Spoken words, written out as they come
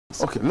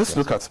Okay, let's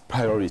look at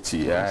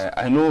priority.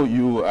 I know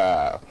you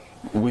are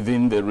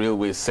within the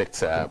railway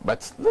sector,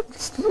 but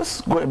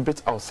let's go a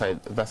bit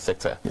outside that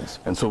sector. Yes.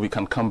 And so we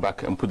can come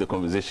back and put the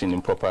conversation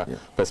in proper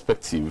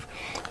perspective.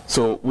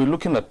 So we're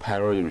looking at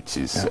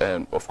priorities.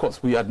 And of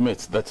course, we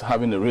admit that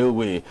having a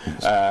railway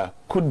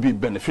could be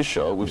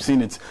beneficial. We've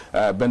seen it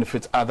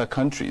benefit other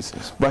countries.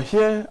 But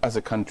here as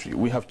a country,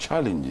 we have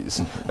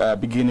challenges,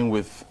 beginning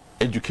with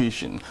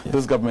education.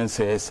 This government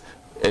says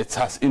it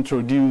has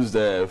introduced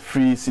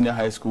free senior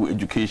high school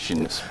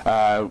education.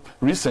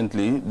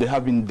 Recently, there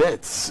have been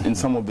deaths in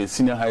some of the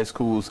senior high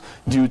schools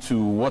due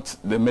to what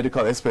the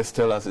medical experts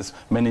tell us is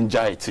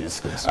meningitis.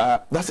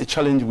 That's a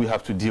challenge we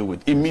have to deal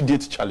with,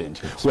 immediate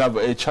challenge. We have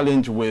a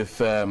challenge with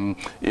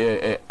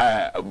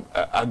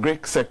agri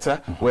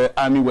sector, where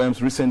army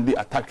worms recently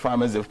attacked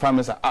farmers. The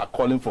farmers are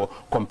calling for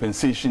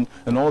compensation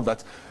and all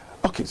that.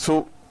 Okay,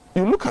 so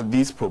you look at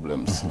these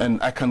problems,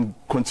 and I can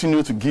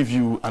continue to give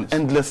you an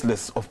endless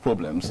list of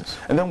problems.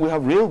 And then we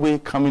have railway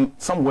coming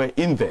somewhere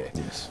in there,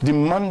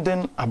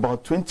 demanding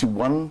about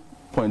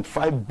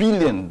 $21.5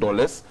 billion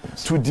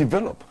to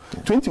develop.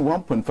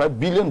 $21.5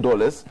 billion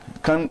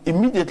can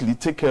immediately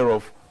take care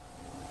of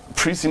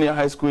pre-senior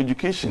high school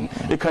education.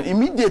 It can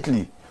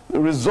immediately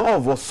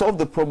resolve or solve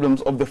the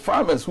problems of the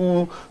farmers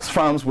whose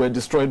farms were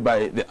destroyed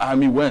by the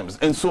army worms,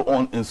 and so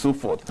on and so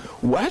forth.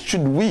 Why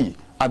should we,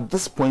 at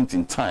this point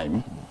in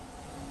time,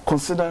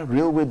 consider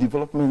railway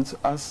development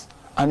as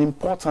an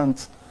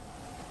important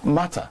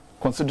matter,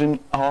 considering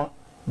our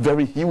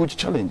very huge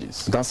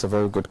challenges? That's a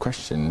very good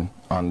question,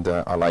 and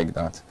I like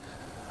that.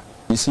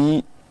 You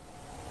see,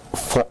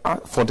 for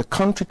the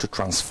country to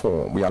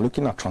transform, we are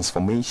looking at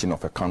transformation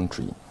of a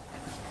country.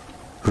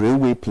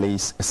 Railway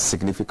plays a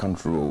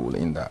significant role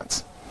in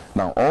that.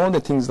 Now, all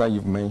the things that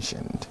you've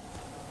mentioned,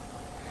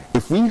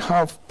 if we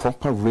have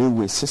proper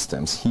railway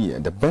systems here,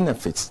 the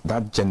benefits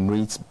that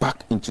generates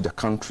back into the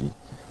country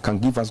can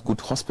give us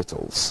good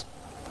hospitals.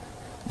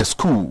 The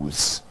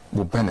schools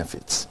will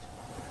benefit.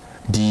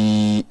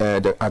 The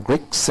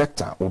agri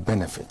sector will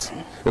benefit.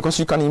 Because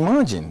you can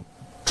imagine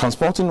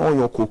transporting all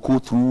your cocoa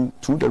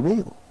through the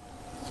rail.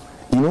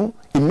 You know,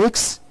 it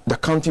makes the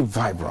country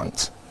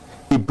vibrant.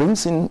 It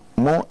brings in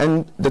more,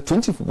 and the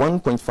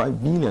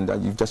 21.5 billion that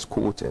you've just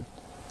quoted,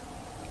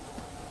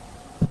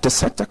 the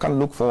sector can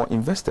look for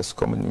investors to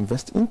come and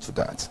invest into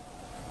that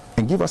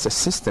and give us a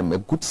system, a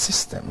good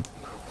system,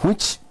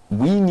 which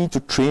we need to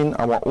train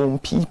our own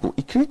people.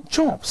 It creates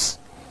jobs.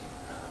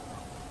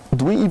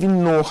 Do we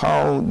even know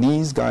how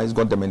these guys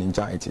got the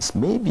meningitis?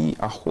 Maybe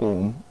at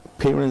home,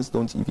 parents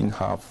don't even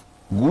have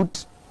good,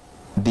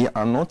 they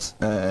are not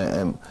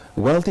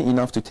wealthy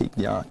enough to take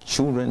their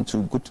children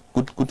to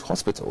good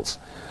hospitals.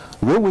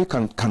 Railway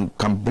can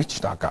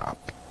bridge that gap,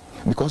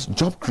 because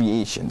job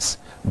creations,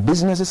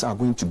 businesses are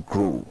going to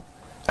grow.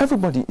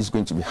 Everybody is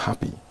going to be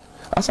happy.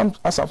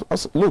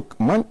 Look,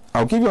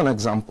 I'll give you an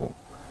example.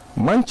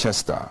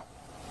 Manchester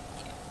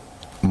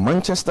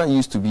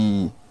used to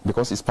be,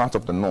 because it's part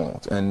of the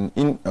north, and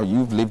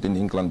you've lived in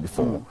England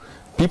before.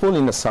 People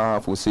in the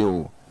south will say,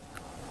 oh,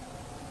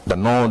 the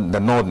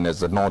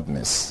northerners.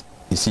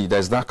 You see,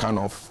 there's that kind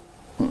of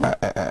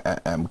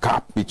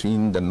gap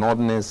between the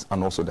northerners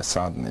and also the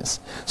southerners.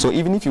 So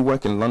even if you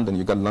work in London,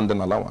 you get London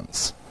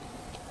allowance.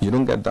 You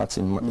don't get that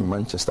in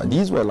Manchester.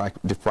 These were like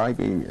deprived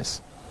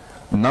areas.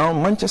 Now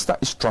Manchester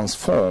is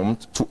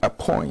transformed to a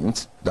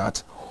point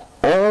that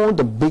all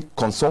the big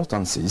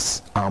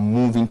consultancies are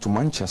moving to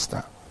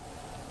Manchester.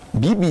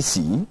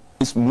 BBC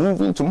is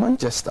moving to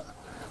Manchester.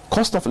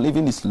 Cost of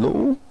living is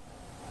low,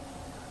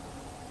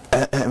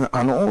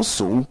 and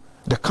also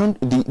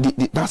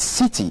that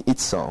city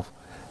itself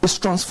is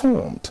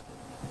transformed.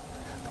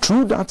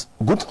 Through that,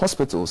 good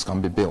hospitals can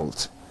be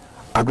built.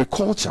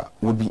 Agriculture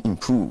will be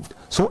improved.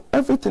 So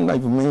everything that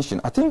you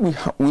mentioned, I think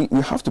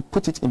we have to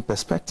put it in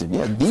perspective.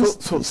 Yeah,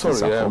 sorry,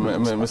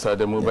 Mr.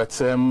 Ademu,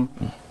 but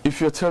if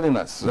you're telling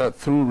us that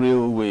through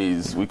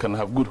railways we can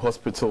have good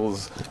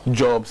hospitals,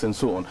 jobs, and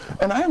so on,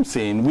 and I am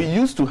saying we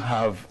used to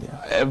have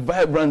a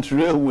vibrant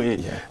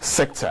railway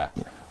sector.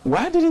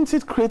 Why didn't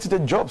it create the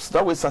jobs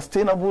that were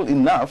sustainable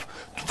enough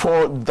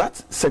for that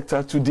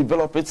sector to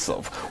develop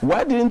itself?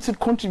 Why didn't it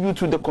contribute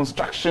to the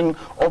construction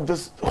of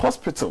the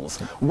hospitals?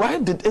 Why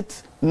did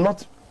it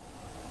not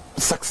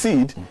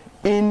succeed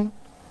in,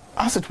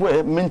 as it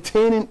were,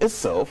 maintaining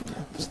itself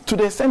to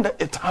the extent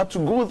that it had to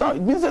go down?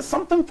 It means there's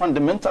something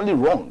fundamentally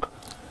wrong,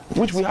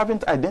 which we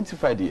haven't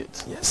identified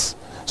yet. Yes.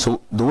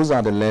 So those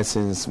are the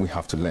lessons we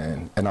have to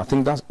learn. And I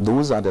think that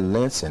those are the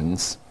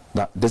lessons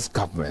that this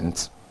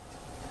government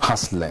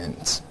has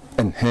learned,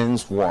 and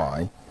hence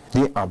why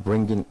they are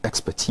bringing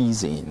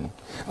expertise in.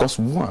 Because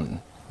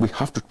one, we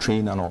have to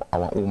train our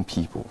own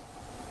people.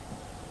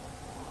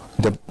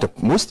 The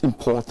most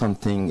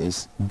important thing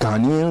is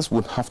Ghanaians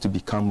would have to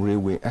become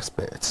railway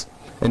experts,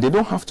 and they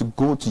don't have to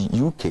go to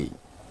UK,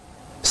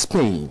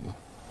 Spain,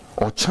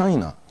 or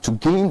China to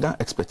gain that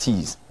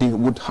expertise. They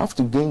would have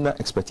to gain that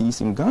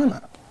expertise in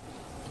Ghana.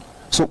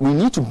 So we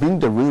need to bring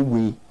the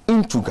railway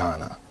into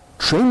Ghana,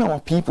 train our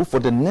people for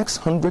the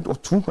next 100 or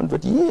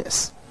 200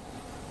 years.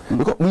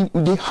 Because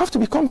they have to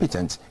be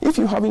competent. If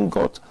you haven't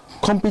got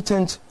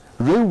competent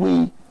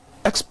railway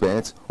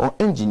experts or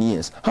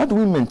engineers, how do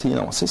we maintain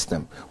our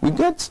system? We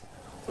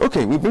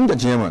bring the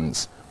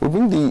Germans, we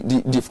bring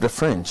the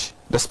French,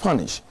 the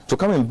Spanish to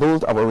come and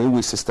build our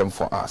railway system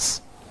for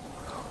us.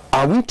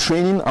 Are we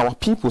training our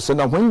people so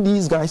that when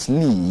these guys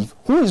leave,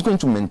 who is going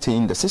to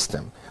maintain the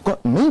system?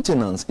 Because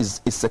maintenance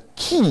is a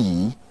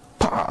key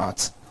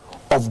part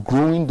of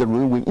growing the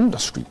railway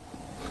industry.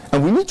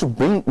 And we need to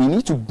bring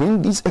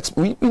these,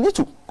 we need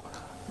to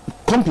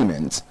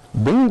complement,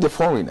 bring the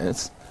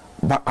foreigners,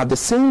 but at the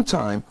same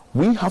time,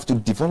 we have to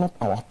develop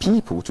our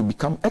people to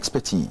become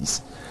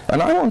expertise.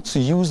 And I want to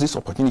use this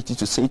opportunity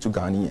to say to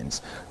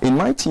Ghanaians, in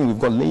my team we've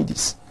got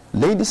ladies.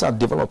 Ladies are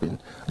developing,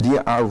 they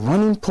are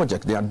running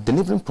projects, they are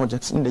delivering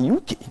projects in the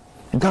UK.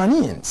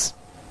 Ghanaians.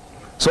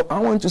 So I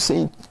want to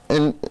say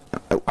to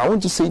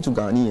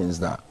Ghanaians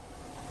that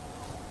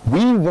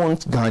we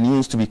want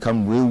Ghanaians to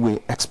become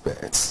railway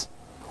experts.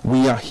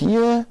 We are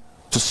here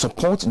to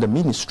support the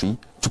ministry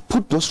to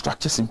put those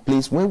structures in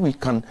place where we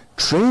can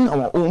train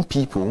our own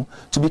people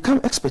to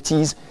become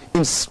expertise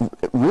in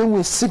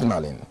railway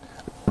signaling,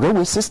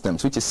 railway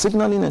systems, which is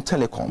signaling and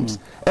telecoms,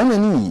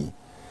 M&E,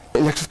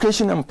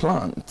 electrification and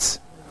plants.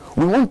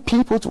 We want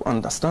people to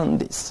understand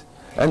this.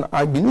 And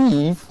I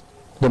believe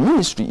the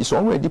ministry is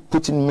already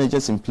putting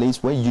measures in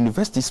place where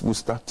universities will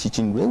start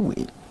teaching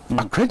railway,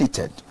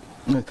 accredited.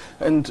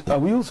 And are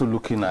we also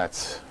looking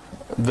at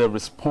the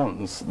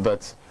response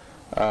that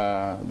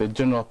the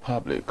general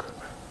public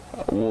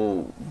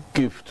will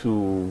give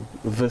to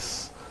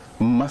this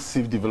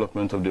massive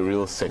development of the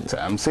rail sector?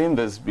 I'm saying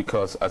this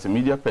because as a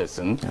media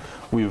person,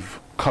 we've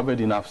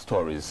covered enough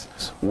stories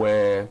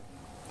where,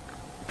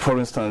 for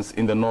instance,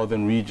 in the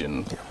northern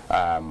region,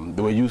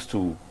 they were used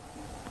to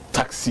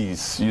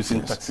taxis,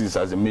 using taxis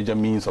as a major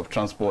means of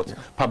transport,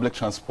 public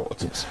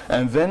transport.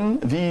 And then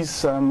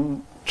these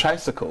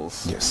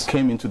tricycles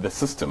came into the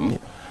system,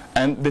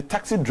 and the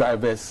taxi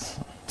drivers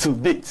till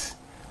date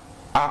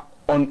are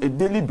on a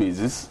daily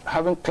basis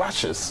having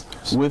clashes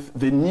with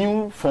the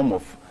new form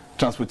of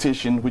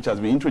transportation which has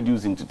been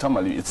introduced into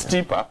Tamale. It's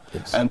cheaper,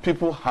 and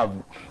people have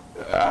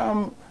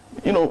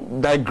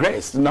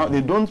digressed. Now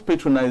they don't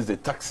patronize the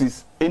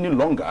taxis any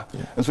longer,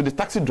 and so the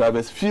taxi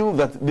drivers feel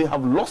that they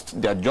have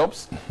lost their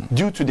jobs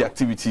due to the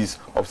activities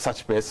of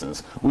such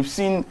persons. We've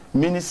seen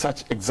many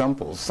such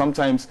examples.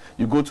 Sometimes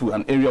you go to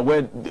an area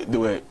where they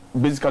were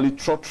basically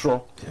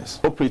trotro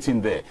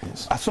operating there.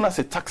 As soon as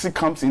a taxi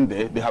comes in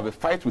there, they have a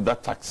fight with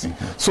that taxi.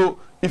 So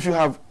if you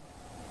have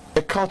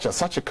a culture,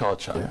 such a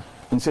culture,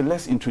 and say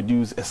let's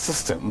introduce a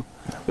system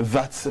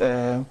that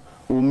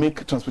will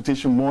make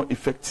transportation more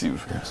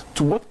effective.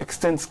 To what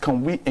extent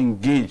can we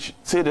engage,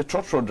 say, the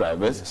trotro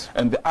drivers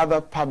and the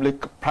other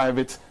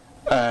public-private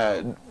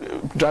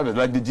drivers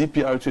like the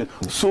GPR,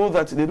 so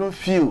that they don't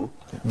feel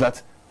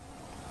that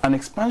an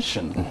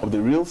expansion of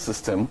the rail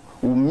system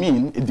will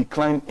mean a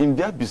decline in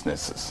their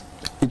businesses?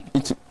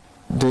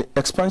 The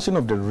expansion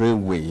of the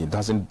railway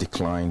doesn't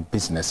decline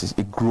businesses,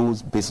 it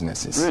grows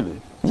businesses.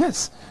 Really?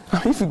 Yes.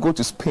 If you go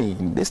to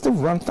Spain, they still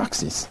run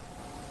taxis.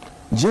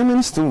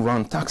 Germany still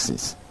run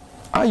taxis.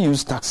 I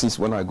use taxis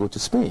when I go to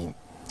Spain.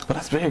 But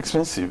that's very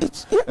expensive.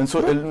 And so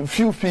a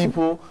few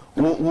people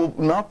will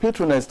now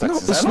patronize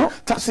taxis. No,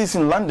 taxis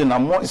in London are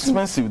more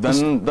expensive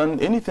than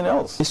anything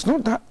else. It's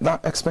not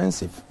that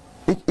expensive.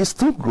 It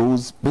still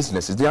grows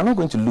businesses. They are not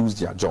going to lose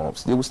their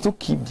jobs. They will still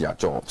keep their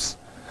jobs.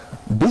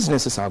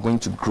 Businesses are going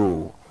to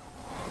grow.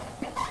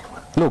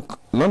 Look,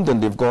 London,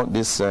 they've got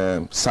this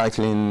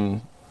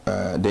cycling,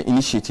 the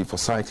initiative for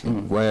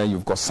cycling, where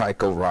you've got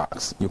cycle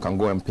racks. You can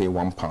go and pay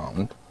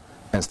 £1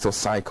 and still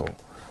cycle.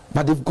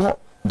 But they've got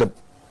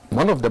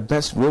one of the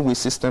best railway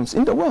systems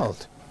in the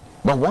world.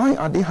 But why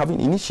are they having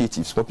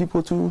initiatives for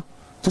people to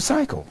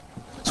cycle?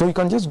 So you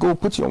can just go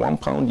put your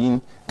 £1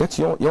 in, get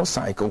your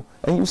cycle,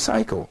 and you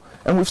cycle.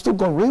 And we've still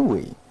got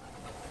railway.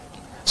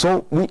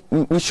 So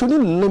we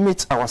shouldn't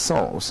limit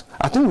ourselves.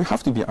 I think we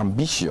have to be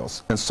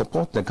ambitious and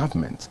support the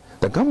government.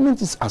 The government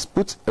has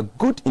put a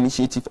good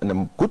initiative and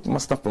a good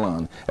master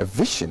plan, a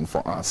vision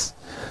for us.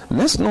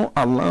 Let's not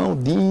allow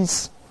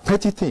these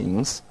petty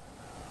things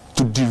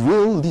to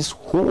derail this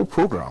whole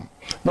program.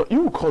 Now,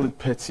 you will call it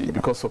petty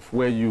because of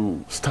where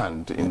you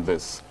stand in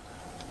this.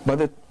 But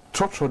the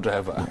trotro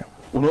driver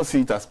will not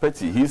see it as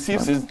petty. He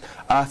sees it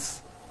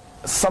as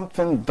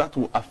something that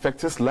will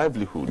affect his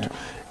livelihood.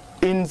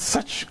 In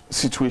such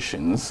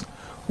situations,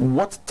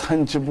 what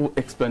tangible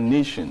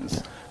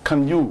explanations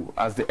can you,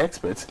 as the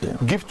expert,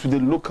 give to the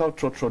local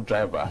trotro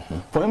driver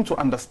for him to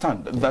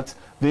understand that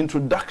the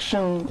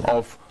introduction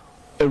of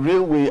a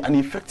railway, an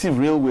effective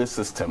railway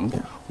system,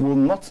 will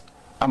not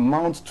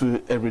amount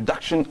to a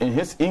reduction in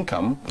his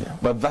income,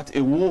 but that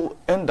it will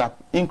end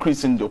up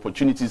increasing the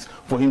opportunities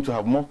for him to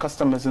have more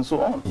customers and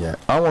so on?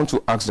 I want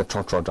to ask the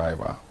trotro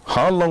driver,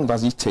 how long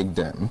does it take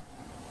them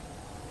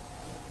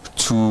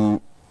to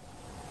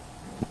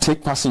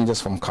take passengers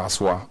from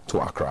Kaswa to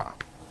Accra?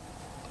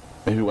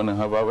 Maybe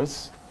 1.5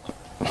 hours.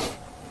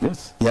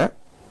 Yes.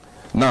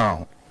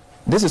 Now,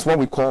 this is what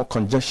we call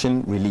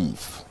congestion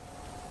relief.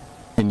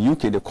 In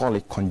UK, they call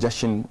it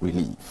congestion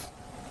relief.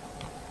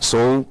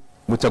 So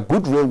with a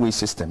good railway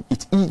system,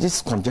 it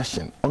eases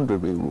congestion on the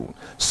railroad,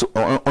 so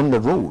on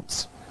the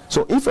roads.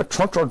 So if a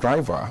tractor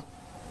driver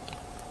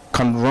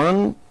can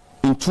run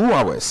in 2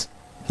 hours,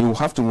 he will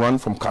have to run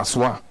from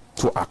Kaswa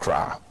to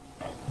Accra.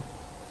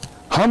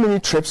 How many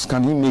trips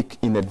can he make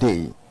in a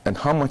day, and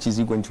how much is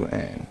he going to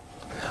earn?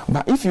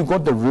 But if you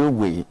got the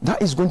railway,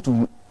 that is going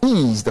to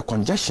ease the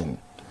congestion.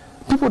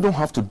 People don't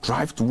have to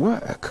drive to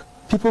work.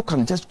 People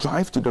can just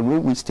drive to the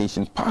railway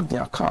station, park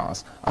their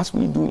cars, as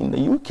we do in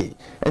the UK,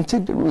 and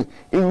take the railway.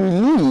 It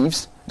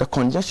relieves the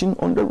congestion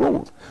on the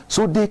road,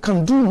 so they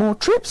can do more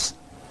trips.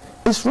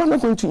 It's rather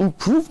going to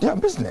improve their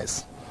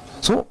business.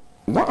 So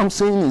what I'm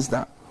saying is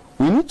that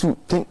we need to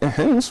think, and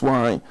hence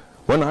why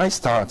when I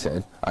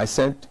started, I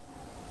said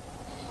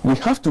we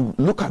have to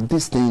look at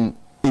this thing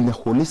in a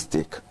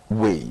holistic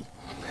way.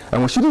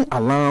 And we shouldn't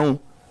allow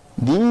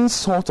these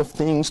sort of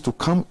things to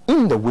come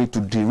in the way to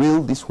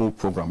derail this whole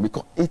program,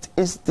 because it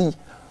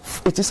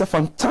is a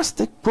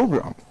fantastic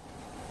program.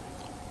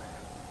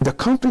 The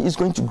country is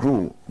going to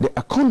grow, the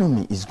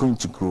economy is going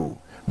to grow,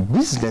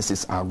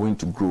 businesses are going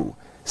to grow,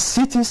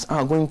 cities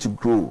are going to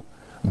grow.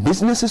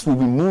 Businesses will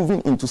be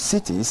moving into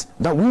cities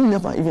that we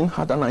never even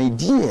had an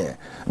idea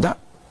that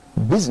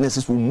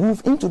businesses will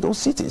move into those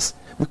cities.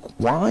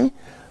 Why?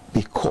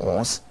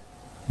 Because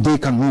they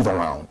can move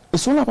around.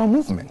 It's all about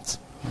movement.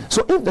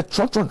 So if the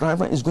tractor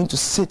driver is going to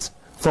sit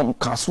from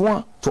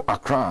Kaswa to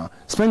Accra,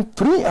 spend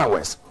 3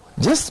 hours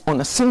just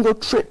on a single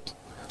trip,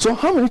 so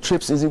how many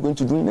trips is he going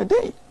to do in a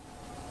day?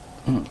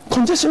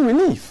 Congestion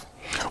relief.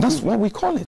 That's what we call it.